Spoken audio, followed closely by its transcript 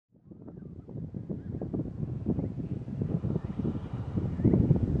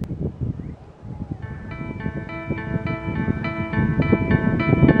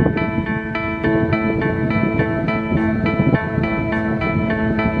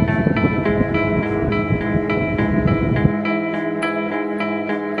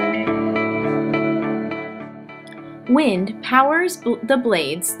wind powers the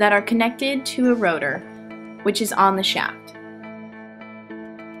blades that are connected to a rotor, which is on the shaft.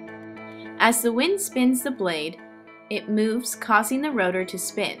 As the wind spins the blade, it moves, causing the rotor to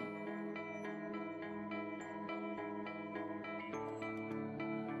spin.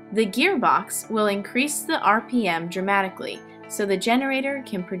 The gearbox will increase the RPM dramatically so the generator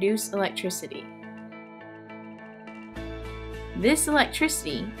can produce electricity. This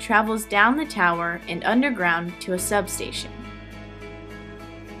electricity travels down the tower and underground to a substation.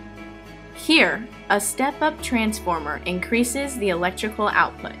 Here, a step-up transformer increases the electrical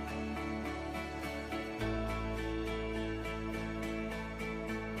output.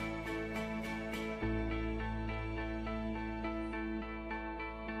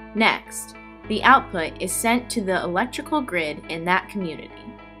 Next, the output is sent to the electrical grid in that community.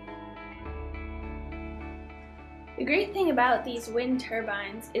 The great thing about these wind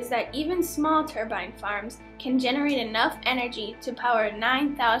turbines is that even small turbine farms can generate enough energy to power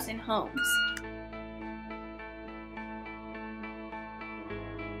 9,000 homes.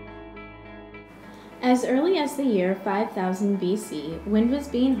 As early as the year 5000 BC, wind was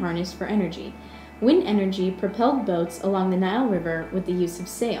being harnessed for energy. Wind energy propelled boats along the Nile River with the use of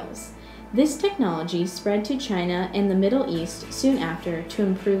sails. This technology spread to China and the Middle East soon after to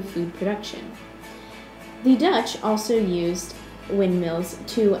improve food production. The Dutch also used windmills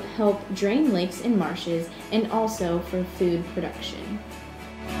to help drain lakes and marshes and also for food production.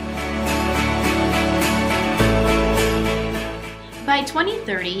 By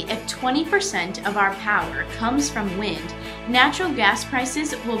 2030, if 20% of our power comes from wind, natural gas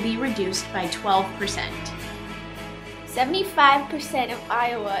prices will be reduced by 12%. 75% of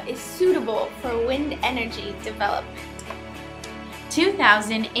Iowa is suitable for wind energy development.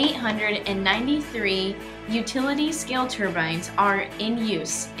 2,893 utility-scale turbines are in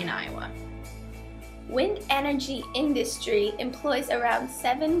use in Iowa. Wind energy industry employs around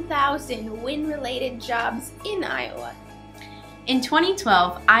 7,000 wind-related jobs in Iowa. In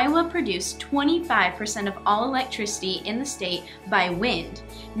 2012, Iowa produced 25% of all electricity in the state by wind,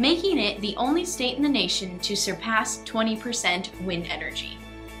 making it the only state in the nation to surpass 20% wind energy.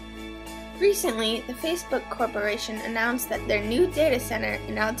 Recently, the Facebook Corporation announced that their new data center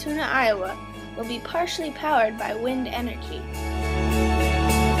in Altoona, Iowa, will be partially powered by wind energy.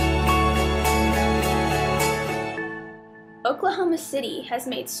 Oklahoma City has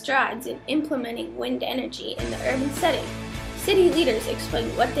made strides in implementing wind energy in the urban setting. City leaders explain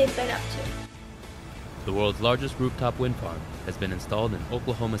what they've been up to. The world's largest rooftop wind farm has been installed in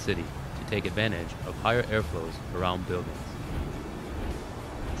Oklahoma City to take advantage of higher airflows around buildings.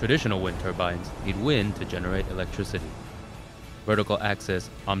 Traditional wind turbines need wind to generate electricity. Vertical axis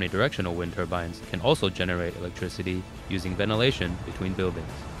omnidirectional wind turbines can also generate electricity using ventilation between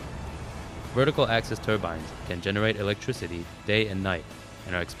buildings. Vertical axis turbines can generate electricity day and night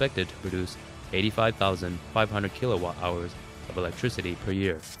and are expected to produce 85,500 kilowatt hours of electricity per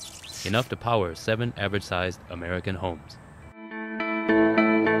year, enough to power 7 average-sized American homes.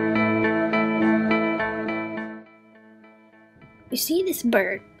 You see this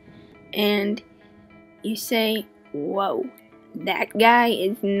bird, and you say, whoa, that guy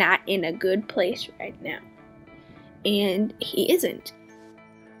is not in a good place right now. And he isn't.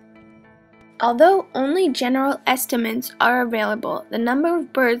 Although only general estimates are available, the number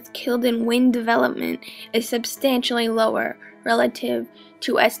of birds killed in wind development is substantially lower relative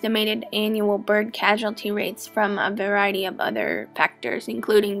to estimated annual bird casualty rates from a variety of other factors,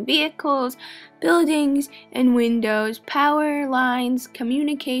 including vehicles, buildings and windows, power lines,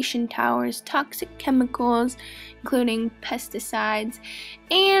 communication towers, toxic chemicals, including pesticides,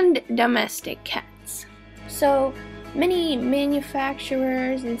 and domestic cats. So, many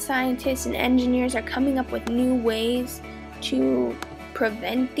manufacturers and scientists and engineers are coming up with new ways to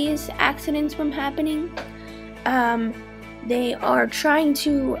prevent these accidents from happening. They are trying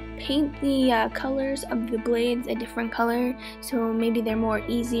to paint the colors of the blades a different color, so maybe they're more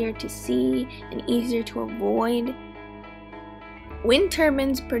easier to see and easier to avoid. Wind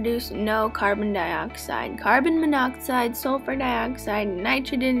turbines produce no carbon dioxide. Carbon monoxide, sulfur dioxide,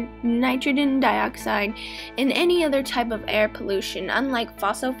 nitrogen dioxide, and any other type of air pollution, unlike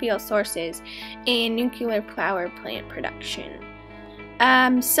fossil fuel sources and nuclear power plant production.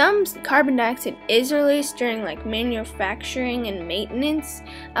 Some carbon dioxide is released during manufacturing and maintenance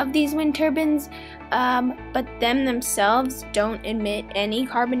of these wind turbines, but them themselves don't emit any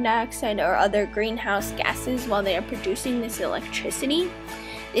carbon dioxide or other greenhouse gases while they are producing this electricity.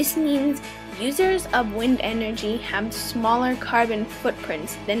 This means users of wind energy have smaller carbon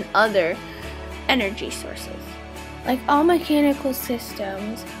footprints than other energy sources. Like all mechanical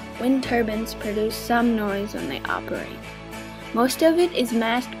systems, wind turbines produce some noise when they operate. Most of it is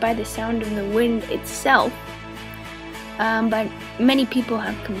masked by the sound of the wind itself, but many people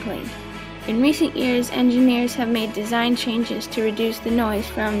have complained. In recent years, engineers have made design changes to reduce the noise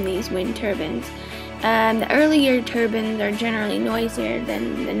from these wind turbines. The earlier turbines are generally noisier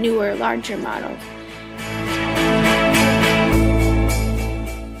than the newer, larger models.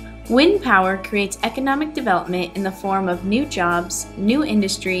 Wind power creates economic development in the form of new jobs, new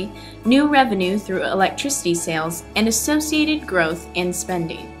industry, new revenue through electricity sales, and associated growth and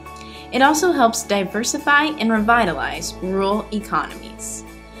spending. It also helps diversify and revitalize rural economies.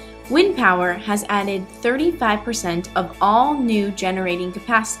 Wind power has added 35% of all new generating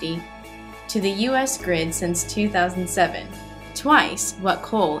capacity to the U.S. grid since 2007, twice what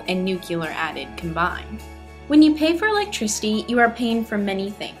coal and nuclear added combined. When you pay for electricity, you are paying for many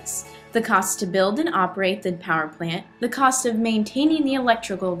things: the cost to build and operate the power plant, the cost of maintaining the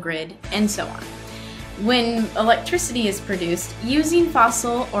electrical grid, and so on. When electricity is produced using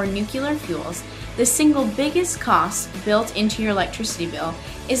fossil or nuclear fuels, the single biggest cost built into your electricity bill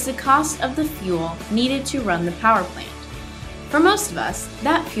is the cost of the fuel needed to run the power plant. For most of us,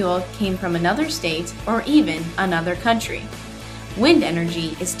 that fuel came from another state or even another country. Wind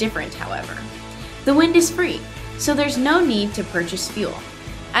energy is different, however. The wind is free, so there's no need to purchase fuel.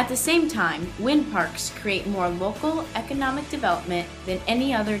 At the same time, wind parks create more local economic development than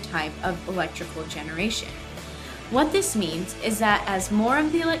any other type of electrical generation. What this means is that as more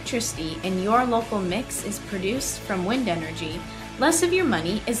of the electricity in your local mix is produced from wind energy, less of your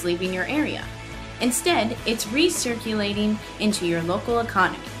money is leaving your area. Instead, it's recirculating into your local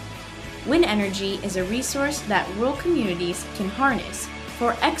economy. Wind energy is a resource that rural communities can harness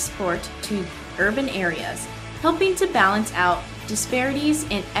for export to urban areas, helping to balance out disparities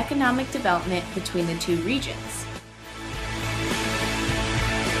in economic development between the two regions.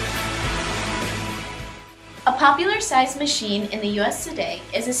 A popular sized machine in the US today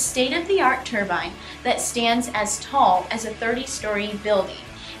is a state-of-the-art turbine that stands as tall as a 30-story building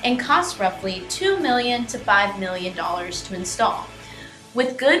and costs roughly $2 million to $5 million to install.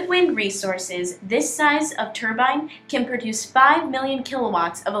 With good wind resources, this size of turbine can produce 5 million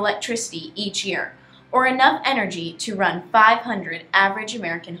kilowatts of electricity each year, or enough energy to run 500 average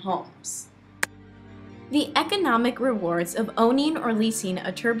American homes. The economic rewards of owning or leasing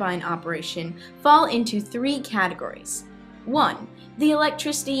a turbine operation fall into 3 categories. 1. The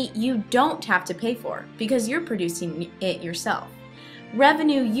electricity you don't have to pay for because you're producing it yourself.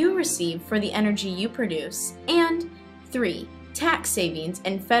 Revenue you receive for the energy you produce. And 3. Tax savings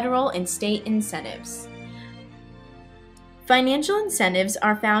and federal and state incentives. Financial incentives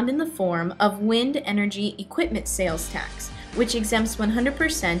are found in the form of wind energy equipment sales tax, which exempts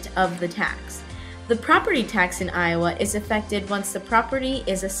 100% of the tax. The property tax in Iowa is affected once the property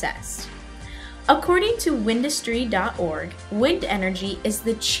is assessed. According to windustry.org, wind energy is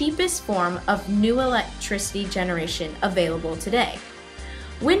the cheapest form of new electricity generation available today.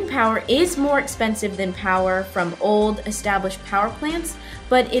 Wind power is more expensive than power from old, established power plants,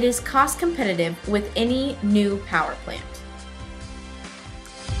 but it is cost competitive with any new power plant.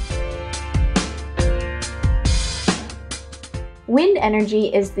 Wind energy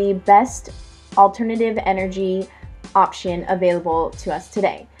is the best alternative energy option available to us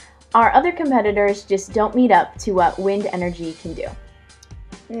today. Our other competitors just don't meet up to what wind energy can do.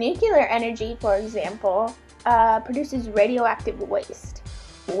 Nuclear energy, for example, produces radioactive waste,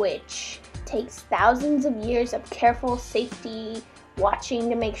 which takes thousands of years of careful safety watching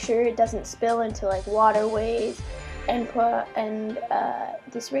to make sure it doesn't spill into like waterways, and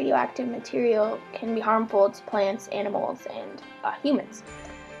this radioactive material can be harmful to plants, animals, and humans.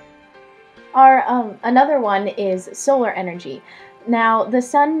 Another one is solar energy. Now, the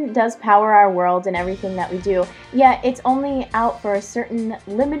sun does power our world and everything that we do, yet it's only out for a certain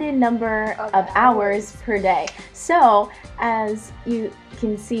limited number of hours per day. So, as you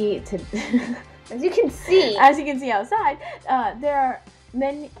can see as you can see outside, there are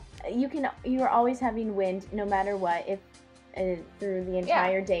many. You are always having wind, no matter what, if through the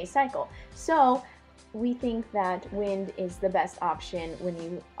entire day cycle. So, we think that wind is the best option when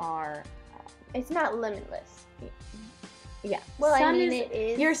you are. It's not limitless. Yeah. Well, it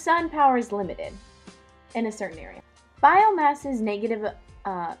is. Your sun power is limited in a certain area. Biomass's negative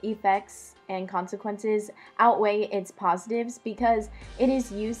effects and consequences outweigh its positives because it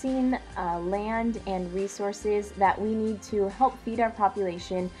is using land and resources that we need to help feed our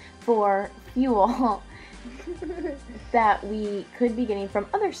population for fuel that we could be getting from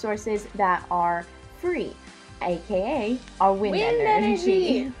other sources that are free, aka our wind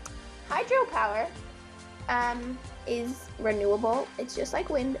energy. Hydropower is renewable. It's just like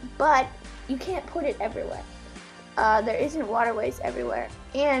wind, but you can't put it everywhere. There isn't waterways everywhere.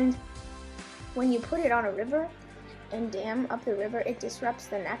 And when you put it on a river and dam up the river, it disrupts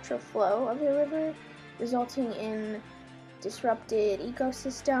the natural flow of the river, resulting in disrupted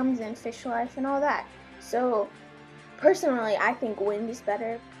ecosystems and fish life and all that. So personally, I think wind is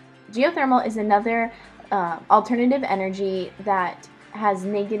better. Geothermal is another alternative energy that has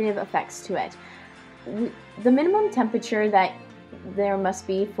negative effects to it. The minimum temperature that there must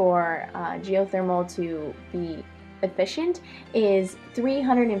be for geothermal to be efficient is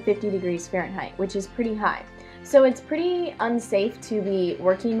 350 degrees Fahrenheit, which is pretty high. So it's pretty unsafe to be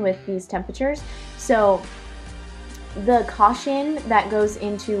working with these temperatures. So the caution that goes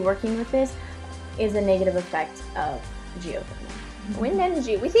into working with this is a negative effect of geothermal. Wind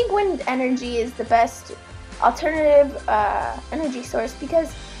energy. We think wind energy is the best alternative energy source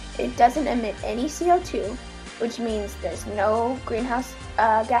because it doesn't emit any CO2, which means there's no greenhouse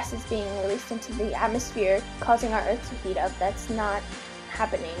gases being released into the atmosphere causing our Earth to heat up. That's not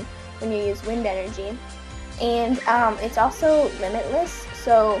happening when you use wind energy. And it's also limitless,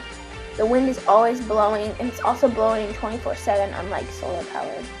 so the wind is always blowing, and it's also blowing 24/7, unlike solar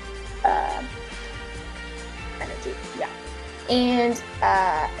powered energy. Yeah. And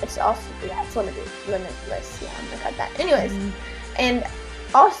it's also, it's limitless. Yeah, I'm gonna cut that. Anyways, and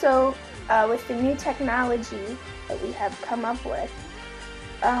also with the new technology that we have come up with,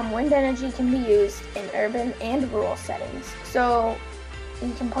 wind energy can be used in urban and rural settings. So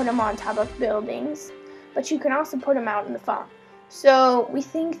you can put them on top of buildings, but you can also put them out in the farm. So we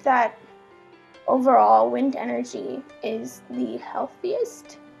think that overall, wind energy is the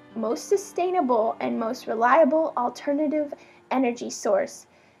healthiest, most sustainable, and most reliable alternative energy source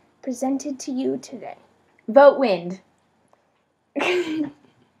presented to you today. Vote wind.